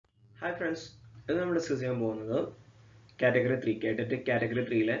Hi friends, this is discussing category 3. Ktet category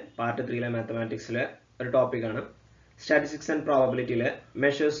 3 part 3 mathematics topic statistics and probability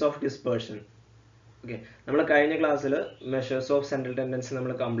measures of dispersion. Okay, we will class measures of central tendency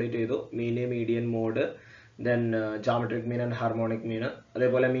complete mean, median, mode, then geometric mean and harmonic mean.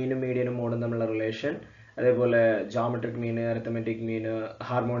 Mean, median, mode relation. Geometric mean, arithmetic mean,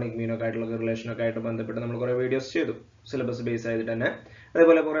 harmonic mean relation videos syllabus based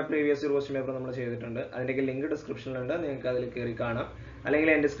previous question paper link description screen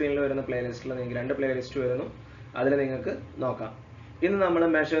playlist playlist in the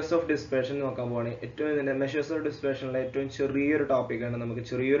measures of dispersion measures of dispersion topic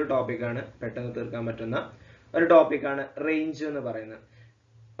topic range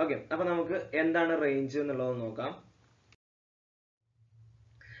okay, range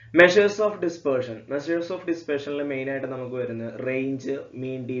measures of dispersion. Measures of dispersion main range,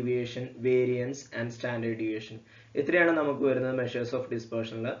 mean deviation, variance, and standard deviation. These are measures of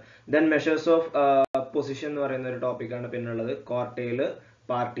dispersion. Then measures of position topic quartile,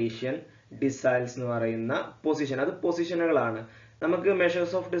 partition, deciles position. That is position.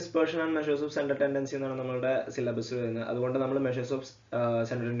 Measures of dispersion and measures of central tendency in the syllabus. That's why measures of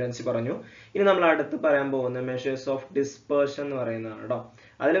central tendency. Now, measures of dispersion.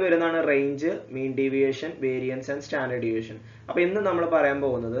 That is range, mean deviation, variance, and standard deviation. Now, we will talk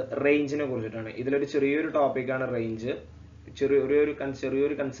range. This is a topic range. This is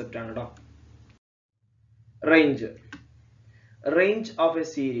a concept. Range. Range of a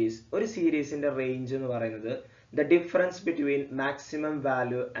series. A series in the range the difference between maximum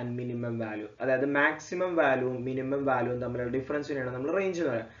value and minimum value. That is the maximum value, minimum value, the difference in the range.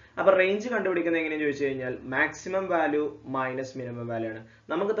 Now, range is maximum value minus minimum value.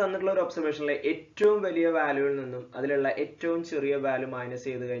 We have an observation that the value value minus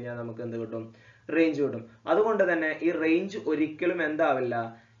range. That's why this range is negative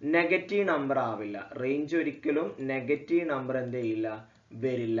number. Range is negative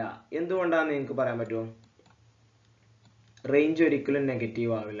number. Range is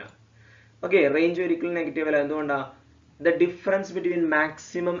negative. Okay, range is negative. The difference between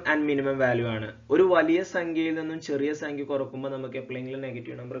maximum and minimum value. One valiya sankhya and cheriya sankhya korukkumba namakku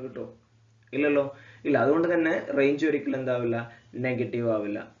negative number kitto. Illalo. Illa adondu thanne range orikkalum negative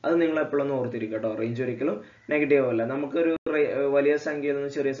avilla. Adu ningal eppolum orthirikka ട്ടോ. Range orikkalum negative avilla. Namukku oru valiya sankhya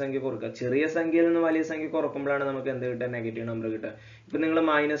and cheriya sankhya korukka. Cheriya sankhya and valiya sankhya korukkumbozhana namukku endu kitta negative number kitta. Ipo ningal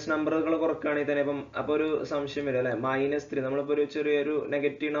minus number korukkaani thane ippom appo oru samshayam varu alle -3 nammalippo oru cheriya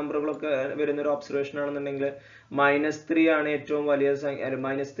negative number varuna oru observation aanennundengil -3 ആണ് ഏറ്റവും വലിയ സംഖ്യ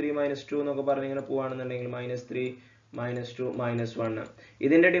 -3 -2 എന്നൊക്കെ പറഞ്ഞു ഇങ്ങനെ പോവാണെന്നുണ്ടെങ്കിൽ -3 -2 -1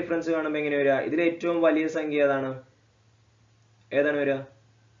 ഇതിന്റെ difference കാണുമ്പോൾ എങ്ങനെ വരിക ഇതിലെ ഏറ്റവും വലിയ സംഖ്യ ഏതാണ് വരിക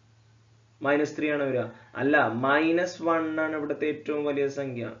 -3 ആണ് വരിക അല്ല -1 ആണ് ഇവിടുത്തെ ഏറ്റവും വലിയ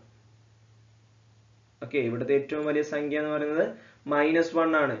സംഖ്യ ഓക്കേ ഇവിടുത്തെ ഏറ്റവും വലിയ സംഖ്യ എന്ന് പറയുന്നത്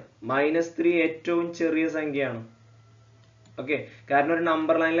 -1 ആണ് -3 ഏറ്റവും ചെറിയ സംഖ്യയാണ് okay കാരണം ഒരു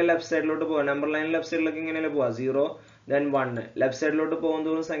നമ്പർ ലൈനിലെ ലെഫ്റ്റ് സൈഡിലോട്ട് പോവാ നമ്പർ ലൈനിലെ ലെഫ്റ്റ് സൈഡിലേക്ക് എങ്ങനെയല്ലേ പോവാ 0 then 1 ലെഫ്റ്റ് സൈഡിലോട്ട്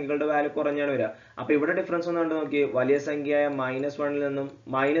പോകുന്നതോറും സംഖ്യകളുടെ വാല്യൂ കുറഞ്ഞാണ് വരിക അപ്പോൾ ഇവിടെ ഡിഫറൻസ് ഒന്ന് കണ്ടു നോക്കിയേ വലിയ സംഖ്യയായ -1 ൽ നിന്നും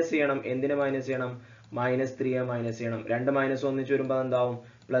മൈനസ് ചെയ്യണം എന്തിനെ മൈനസ് ചെയ്യണം -3 യെ മൈനസ് ചെയ്യണം രണ്ട് മൈനസ് ഒന്നിച്ച് വരുമ്പോൾ എന്താവും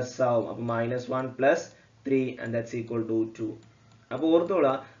പ്ലസ് ആവും അപ്പോൾ -1 + 3 and that's equal to 2 അപ്പോൾ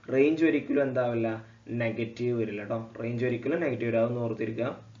ഓർത്തോളാ റേഞ്ച് ഒരിക്കലും എന്താവില്ല നെഗറ്റീവ് വരില്ല ട്ടോ റേഞ്ച് ഒരിക്കലും നെഗറ്റീവ് വരാതെ ഒന്ന് ഓർത്തിരിക്കുക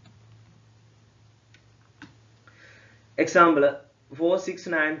example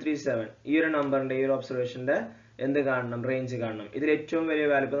 46937 ഈ ഒരു നമ്പറിന്റെ ഈ ഒരു ഒബ്സർവേഷന്റെ എന്ത് കാണണം റേഞ്ച് കാണണം ഇതിൽ ഏറ്റവും വലിയ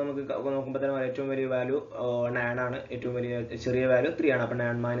വാല്യൂ ഇപ്പോൾ നമുക്ക് നോക്കുമ്പോൾ തന്നെ ഏറ്റവും വലിയ വാല്യൂ 9 ആണ് ഏറ്റവും വലിയ ചെറിയ വാല്യൂ 3 ആണ് അപ്പോൾ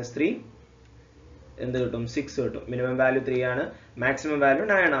 9 - 3 എന്ത് കിട്ടും 6 കിട്ടും മിനിമം വാല്യൂ 3 ആണ് മാക്സിമം വാല്യൂ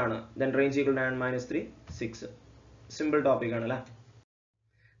 9 ആണ് then range equal 9 - 3 6 simple topic ആണ് അല്ലേ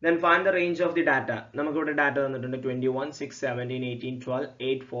then find the range of the data നമുക്ക് ഇവിടെ ഡാറ്റ തന്നിട്ടുണ്ട് 21 6 17 18 12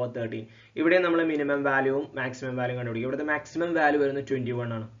 8 4 13 ഇവിടെ നമ്മൾ മിനിമം വാല്യൂവും മാക്സിമം വാല്യൂവും കണ്ടുപിടിക്കും ഇവിടുത്തെ മാക്സിമം വാല്യൂ വരുന്നത്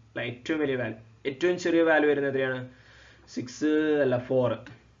 21 ആണ് അല്ല ഏറ്റവും വലിയ വാല്യൂ ഏറ്റവും ചെറിയ വാല്യൂ വരുന്നത് എത്രയാണ് 6 അല്ല 4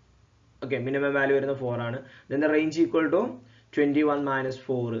 ഓക്കേ മിനിമം വാല്യൂ വരുന്നത് 4 ആണ് then the range equal to 21 -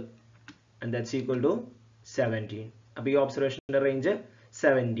 4 and that's equal to 17 അപ്പോൾ ഈ ഒബ്സർവേഷന്റെ റേഞ്ച്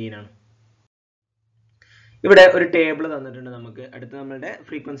 17 ആണ് ഇവിടെ ഒരു ടേബിൾ തന്നിട്ടുണ്ട് നമുക്ക് അടുത്ത നമ്മുടെ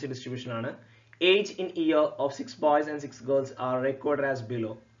ഫ്രീക്വൻസി ഡിസ്ട്രിബ്യൂഷൻ ആണ് age in year of 6 boys and 6 girls are recorded as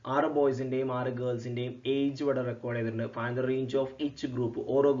below 6 ബോയ്സിന്റെയും 6 ഗേൾസിന്റെയും age ഇവിടെ റെക്കോർഡ് ചെയ്തിട്ടുണ്ട് find the range of each group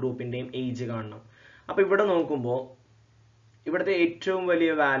ഓരോ ഗ്രൂപ്പിന്റെയും ഏജ് കാണണം അപ്പോൾ ഇവിടെ നോക്കുമ്പോൾ ഇവിടുത്തെ ഏറ്റവും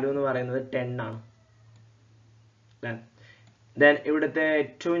വലിയ വാല്യൂ എന്ന് പറയുന്നത് 10 ആണ് then ഇവിടുത്തെ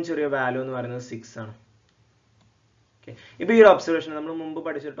ഏറ്റവും ചെറിയ വാല്യൂ എന്ന് പറയുന്നത് 6 ആണ് ഇപ്പോൾ ഈ ഒരു ഒബ്സർവേഷൻ നമ്മൾ മുമ്പ്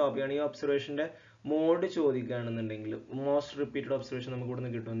പഠിച്ച ടോപ്പിക്കാണ്. ഈ ഒബ്സർവേഷന്റെ മോഡ് ചോദിക്കുകയാണെന്നുണ്ടെങ്കിൽ മോസ്റ്റ് റിപ്പീറ്റഡ് ഒബ്സർവേഷൻ നമുക്ക് ഇവിടെ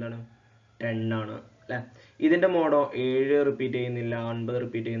നിന്ന് കിട്ടും എന്താണ് 10 ആണ് അല്ലെ. ഇതിന്റെ മോഡോ 7 റിപ്പീറ്റ് ചെയ്യുന്നില്ല, 9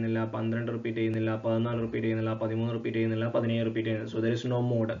 റിപ്പീറ്റ് ചെയ്യുന്നില്ല, 12 റിപ്പീറ്റ് ചെയ്യുന്നില്ല, 14 റിപ്പീറ്റ് ചെയ്യുന്നില്ല, 13 റിപ്പീറ്റ് ചെയ്യുന്നില്ല, 17 റിപ്പീറ്റ് ചെയ്യുന്നില്ല. So there is no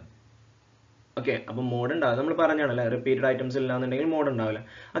mode. Okay, അപ്പോൾ മോഡ് ഉണ്ടാവും. നമ്മൾ പറഞ്ഞാണല്ലേ റിപ്പീറ്റഡ് ഐറ്റംസ് ഇല്ലാന്നുണ്ടെങ്കിൽ മോഡ് ഉണ്ടാവില്ല.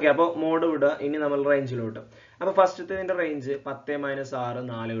 ഓക്കെ, അപ്പോൾ മോഡ് വിടുക. ഇനി നമ്മൾ റേഞ്ചിലോട്ട്. അപ്പോൾ ഫസ്റ്റത്തെ റേഞ്ച് 10 - 6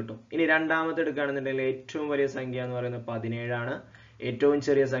 4 കിട്ടും. ഇനി രണ്ടാമത്തെ എടുക്കുകയാണെന്നുണ്ടെങ്കിൽ ഏറ്റവും വലിയ സംഖ്യ എന്ന് പറയുന്നത് 17 ആണ്, ഏറ്റവും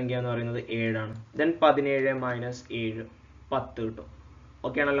ചെറിയ സംഖ്യ എന്ന് പറയുന്നത് 7 ആണ്. ദെൻ 17 - 7 10 കിട്ടും.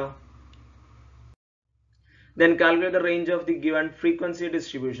 ഓക്കെ ആണല്ലോ. Then calculate the range of the given frequency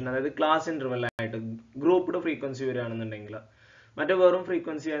distribution. അതായത് ക്ലാസ് ഇന്റർവെൽ ആയിട്ട് ഗ്രൂപ്പ്ഡ് ഫ്രീക്വൻസി വരികയാണെന്നുണ്ടെങ്കിൽ മറ്റേ വെറും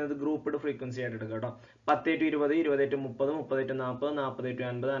ഫ്രീക്വൻസി ആയത് ഗ്രൂപ്പ്ഡ് ഫ്രീക്വൻസി ആയിട്ട് എടുക്കുക കേട്ടോ. 10 to 20, 20 to 30, 30 to 40, 40 to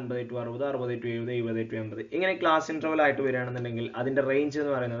 50, 50 to 60, 60 to 70, 70 to 80. ഇങ്ങനെ ക്ലാസ് ഇന്റർവെൽ ആയിട്ട് വരികയാണെന്നുണ്ടെങ്കിൽ അതിന്റെ റേഞ്ച്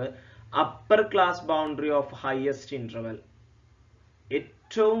എന്ന് പറയുന്നത് upper class boundary of highest interval,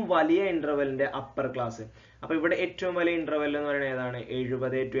 ഏറ്റവും വലിയ ഇന്റർവെലിന്റെ അപ്പർ ക്ലാസ്. അപ്പൊ ഇവിടെ ഏറ്റവും വലിയ ഇന്റർവെൽ എന്ന് പറയുന്നത് ഏതാണ്?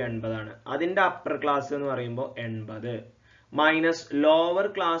 70 to 80 ആണ്. അതിന്റെ അപ്പർ ക്ലാസ് എന്ന് പറയുമ്പോൾ 80 minus lower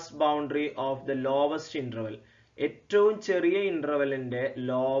class boundary of the lowest interval, ഏറ്റവും ചെറിയ ഇന്റർവെലിന്റെ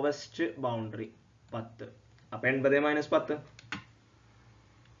ലോവസ്റ്റ് ബൗണ്ടറി 10. അപ്പൊ 80 - 10.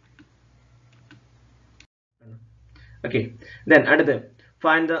 ഓക്കെ, ദെൻ അടുത്ത്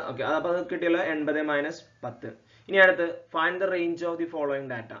ഫൈൻഡ് ദ, ഓക്കെ അപ്പൊ അത് കിട്ടിയല്ലോ 80 - 10. ഇനി അടുത്ത് find the range of the following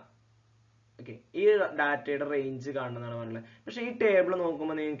data. Okay, ഈ ഡാറ്റയുടെ റേഞ്ച് കാണുന്നതാണ് പറഞ്ഞത്. പക്ഷെ ഈ ടേബിൾ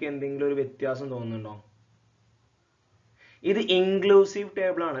നോക്കുമ്പോൾ നിങ്ങൾക്ക് എന്തെങ്കിലും ഒരു വ്യത്യാസം തോന്നുന്നുണ്ടോ? ഇത് ഇൻക്ലൂസീവ്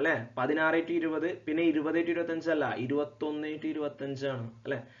ടേബിൾ ആണ് അല്ലെ. 16 to 20, പിന്നെ 20 to 25 അല്ല, 21 to 25 ആണ്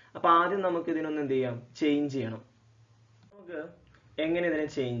അല്ലെ. അപ്പൊ ആദ്യം നമുക്ക് ഇതിനൊന്ന് എന്ത് ചെയ്യാം? ചേഞ്ച് ചെയ്യണം. നമുക്ക് എങ്ങനെ ഇതിനെ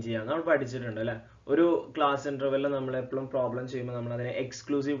ചേഞ്ച് ചെയ്യാം നമ്മൾ പഠിച്ചിട്ടുണ്ട് അല്ലെ. ഒരു ക്ലാസ് ഇന്റർവെല്ലിൽ നമ്മൾ എപ്പോഴും പ്രോബ്ലം ചെയ്യുമ്പോൾ നമ്മൾ അതിനെ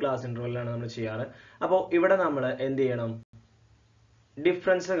എക്സ്ക്ലൂസീവ് ക്ലാസ് ഇന്റർവെല്ലാണ് നമ്മൾ ചെയ്യാറ്. അപ്പോൾ ഇവിടെ നമ്മൾ എന്ത് ചെയ്യണം?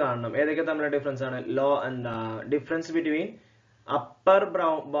 ഡിഫറൻസ് കാണണം. ഏതൊക്കെ തമ്മിലുള്ള ഡിഫറൻസ് ആണ്? Difference between upper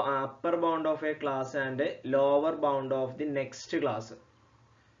bound of a class and lower bound of the next class.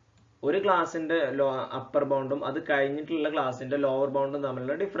 ഒരു ക്ലാസിന്റെ അപ്പർ ബൗണ്ടും അത് കഴിഞ്ഞിട്ടുള്ള ക്ലാസിന്റെ ലോവർ ബൗണ്ടും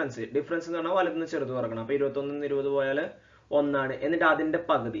തമ്മിലുള്ള ഡിഫറൻസ് എന്ന് പറഞ്ഞാൽ വലുതുനിന്ന് ചെറുത് കുറക്കണം. അപ്പൊ 21 20 പോയാൽ 1 ആണ്. എന്നിട്ട് അതിന്റെ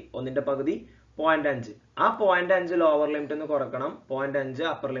പകുതി, 1ന്റെ പകുതി 0.5. ആ 0.5 ലോവർ ലിമിറ്റ് നിന്ന് കുറക്കണം, 0.5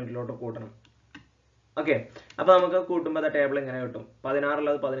 അപ്പർ ലിമിറ്റിലോട്ട് കൂട്ടണം. ഓക്കെ, അപ്പൊ നമുക്ക് കൂട്ടുമ്പോൾ ടേബിൾ ഇങ്ങനെ കിട്ടും. 16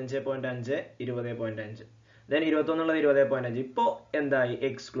 ഉള്ളത് 15.5, 20.5, ദെൻ 21 ഉള്ളത് 20.5. ഇപ്പോ എന്തായി?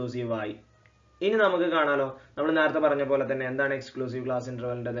 എക്സ്ക്ലൂസീവ് ആയി. ഇനി നമുക്ക് കാണാലോ, നമ്മൾ നേരത്തെ പറഞ്ഞ പോലെ തന്നെ എന്താണ് exclusive class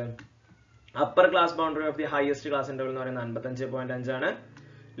ഇന്റർവെലിന്റെ? Upper class boundary of the highest class interval എന്ന് പറയുന്നത് 55.5 ആണ്.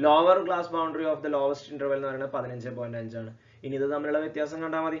 Lower class boundary of the lowest interval എന്ന് പറയുന്നത് 15.5 ആണ്. ഇനി ഇത് തമ്മിലുള്ള വ്യത്യാസം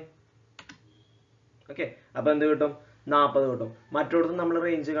കണ്ടാൽ മതി. ഓക്കെ, അപ്പൊ എന്ത് കിട്ടും? 40 കിട്ടും. മറ്റൊടത്ത് നമ്മൾ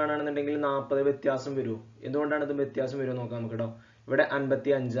റേഞ്ച് കാണുകയാണെന്നുണ്ടെങ്കിൽ 40 വ്യത്യാസം വരുമോ? എന്തുകൊണ്ടാണ് ഇത് വ്യത്യാസം വരുമോ നോക്കാം നമുക്ക് കേട്ടോ. ഇവിടെ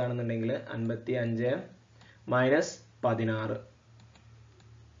 55 ആണെന്നുണ്ടെങ്കിൽ 55 - 16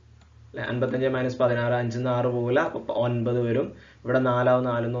 അല്ലെ. 55 - 16, 5 - 6 പോകില്ല, അപ്പൊ 9 വരും. ഇവിടെ 4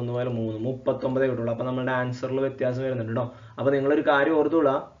 4 - 1 പോലെ 3, 39 കിട്ടുള്ളൂ. അപ്പൊ നമ്മുടെ ആൻസറിൽ വ്യത്യാസം വരുന്നുണ്ട് കേട്ടോ. അപ്പൊ നിങ്ങളൊരു കാര്യം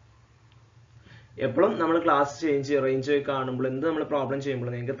ഓർത്തുകൊള്ളുക, എപ്പോഴും നമ്മൾ ക്ലാസ് ചേഞ്ച് റേഞ്ച് കാണുമ്പോൾ എന്ത് നമ്മൾ പ്രോബ്ലം ചെയ്യുമ്പോൾ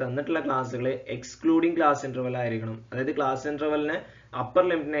നിങ്ങൾക്ക് തന്നിട്ടുള്ള ക്ലാസ്സുകൾ എക്സ്ക്ലൂഡിംഗ് ക്ലാസ് ഇന്റർവെൽ ആയിരിക്കണം. അതായത് ക്ലാസ് ഇന്റർവെലിനെ അപ്പർ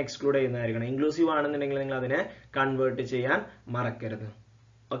ലിമിറ്റിനെ എക്സ്ക്ലൂഡ് ചെയ്യുന്നതായിരിക്കണം. ഇൻക്ലൂസീവ് ആണെന്നുണ്ടെങ്കിൽ നിങ്ങൾ അതിനെ കൺവേർട്ട് ചെയ്യാൻ മറക്കരുത്.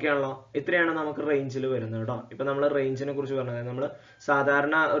 ഓക്കെ ആണല്ലോ. ഇത്രയാണ് നമുക്ക് റേഞ്ചിൽ വരുന്നത് കേട്ടോ. ഇപ്പൊ നമ്മൾ റേഞ്ചിനെ കുറിച്ച് പറഞ്ഞത് നമ്മൾ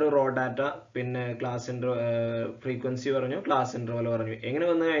സാധാരണ ഒരു റോ ഡാറ്റ, പിന്നെ ക്ലാസ് ഫ്രീക്വൻസി പറഞ്ഞു, ക്ലാസ് ഇന്റർവെൽ പറഞ്ഞു. എങ്ങനെ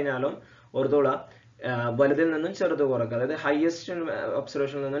വന്നു കഴിഞ്ഞാലും ഓർത്തോളാം, വലുതിൽ നിന്നും ചെറുത് കുറക്കുക. അതായത് ഹയസ്റ്റ്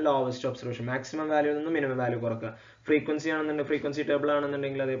ഒബ്സർവേഷനിൽ നിന്നും ലോവസ്റ്റ് ഒബ്സർവേഷൻ, മാക്സിമം വാല്യൂ നിന്നും മിനിമം വാല്യൂ കുറക്കുക. ഫ്രീക്വൻസി ആണെന്നുണ്ടെങ്കിൽ ഫ്രീക്വൻസി ടേബിൾ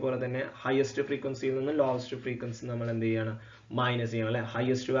ആണെന്നുണ്ടെങ്കിൽ അതേപോലെ തന്നെ ഹയസ്റ്റ് ഫ്രീക്വൻസിയിൽ നിന്നും ലോവസ്റ്റ് ഫ്രീക്വൻസി നമ്മൾ എന്ത് ചെയ്യണം? മൈനസ് ചെയ്യണം അല്ലെ.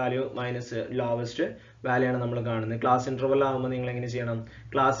 Highest value minus lowest value ആണ് നമ്മൾ കാണുന്നത്. ക്ലാസ് ഇന്റർവെൽ ആകുമ്പോൾ നിങ്ങൾ എങ്ങനെ ചെയ്യണം?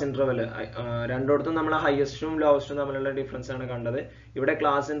 ക്ലാസ് ഇന്റർവെൽ രണ്ടിടത്തും നമ്മൾ ഹയസ്റ്റും ലോവസ്റ്റും തമ്മിലുള്ള ഡിഫറൻസ് ആണ് കണ്ടത്. ഇവിടെ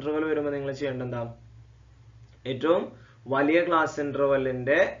ക്ലാസ് ഇന്റർവെൽ വരുമ്പോൾ നിങ്ങൾ ചെയ്യേണ്ടത് എന്താ? ഏറ്റവും വലിയ ക്ലാസ്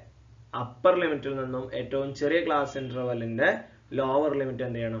ഇന്റർവെല്ലിന്റെ അപ്പർ ലിമിറ്റിൽ നിന്നും ഏറ്റവും ചെറിയ ക്ലാസ് ഇന്റർവെല്ലിന്റെ ലോവർ ലിമിറ്റ്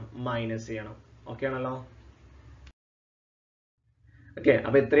എന്ത് ചെയ്യണം? മൈനസ് ചെയ്യണം. ഓക്കെ ആണല്ലോ. ഓക്കെ,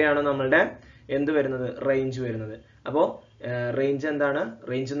 അപ്പൊ ഇത്രയാണ് നമ്മളുടെ എന്ത് വരുന്നത്? റേഞ്ച് വരുന്നത്. അപ്പോ റേഞ്ച് എന്താണ്?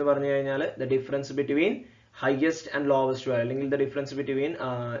 റേഞ്ച് എന്ന് പറഞ്ഞു കഴിഞ്ഞാൽ the difference between highest and lowest value, അല്ലെങ്കിൽ the difference between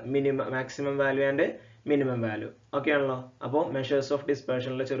maximum value and minimum value. Okay ആണല്ലോ. അപ്പോൾ മെഷേഴ്സ് ഓഫ്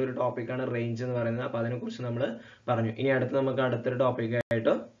ഡിസ്പെർഷനിലെ ചെറിയൊരു ടോപ്പിക്കാണ് റേഞ്ച് എന്ന് പറയുന്നത്. അപ്പൊ അതിനെ കുറിച്ച് നമ്മൾ പറഞ്ഞു. ഇനി നമുക്ക് അടുത്തൊരു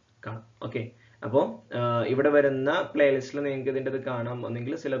ടോപ്പിക്കായിട്ട് കാണാം. ഓക്കെ, അപ്പോൾ ഇവിടെ വരുന്ന പ്ലേലിസ്റ്റിൽ നിങ്ങൾക്ക് ഇതിൻ്റെ ഇത് കാണാം.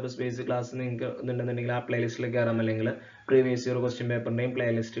 ഒന്നെങ്കിൽ സിലബസ് ബേസ്ഡ് ക്ലാസ് നിങ്ങൾക്ക് ഇതുണ്ടെന്നുണ്ടെങ്കിൽ ആ പ്ലേലിസ്റ്റിൽ കയറാം, അല്ലെങ്കിൽ പ്രീവിയസ് ഇയർ ക്വസ്റ്റ്യൻ പേപ്പറിൻ്റെയും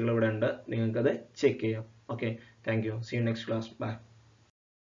പ്ലേലിസ്റ്റുകൾ ഇവിടെ ഉണ്ട്, നിങ്ങൾക്കത് ചെക്ക് ചെയ്യാം. Okay, thank you. See you next class. By.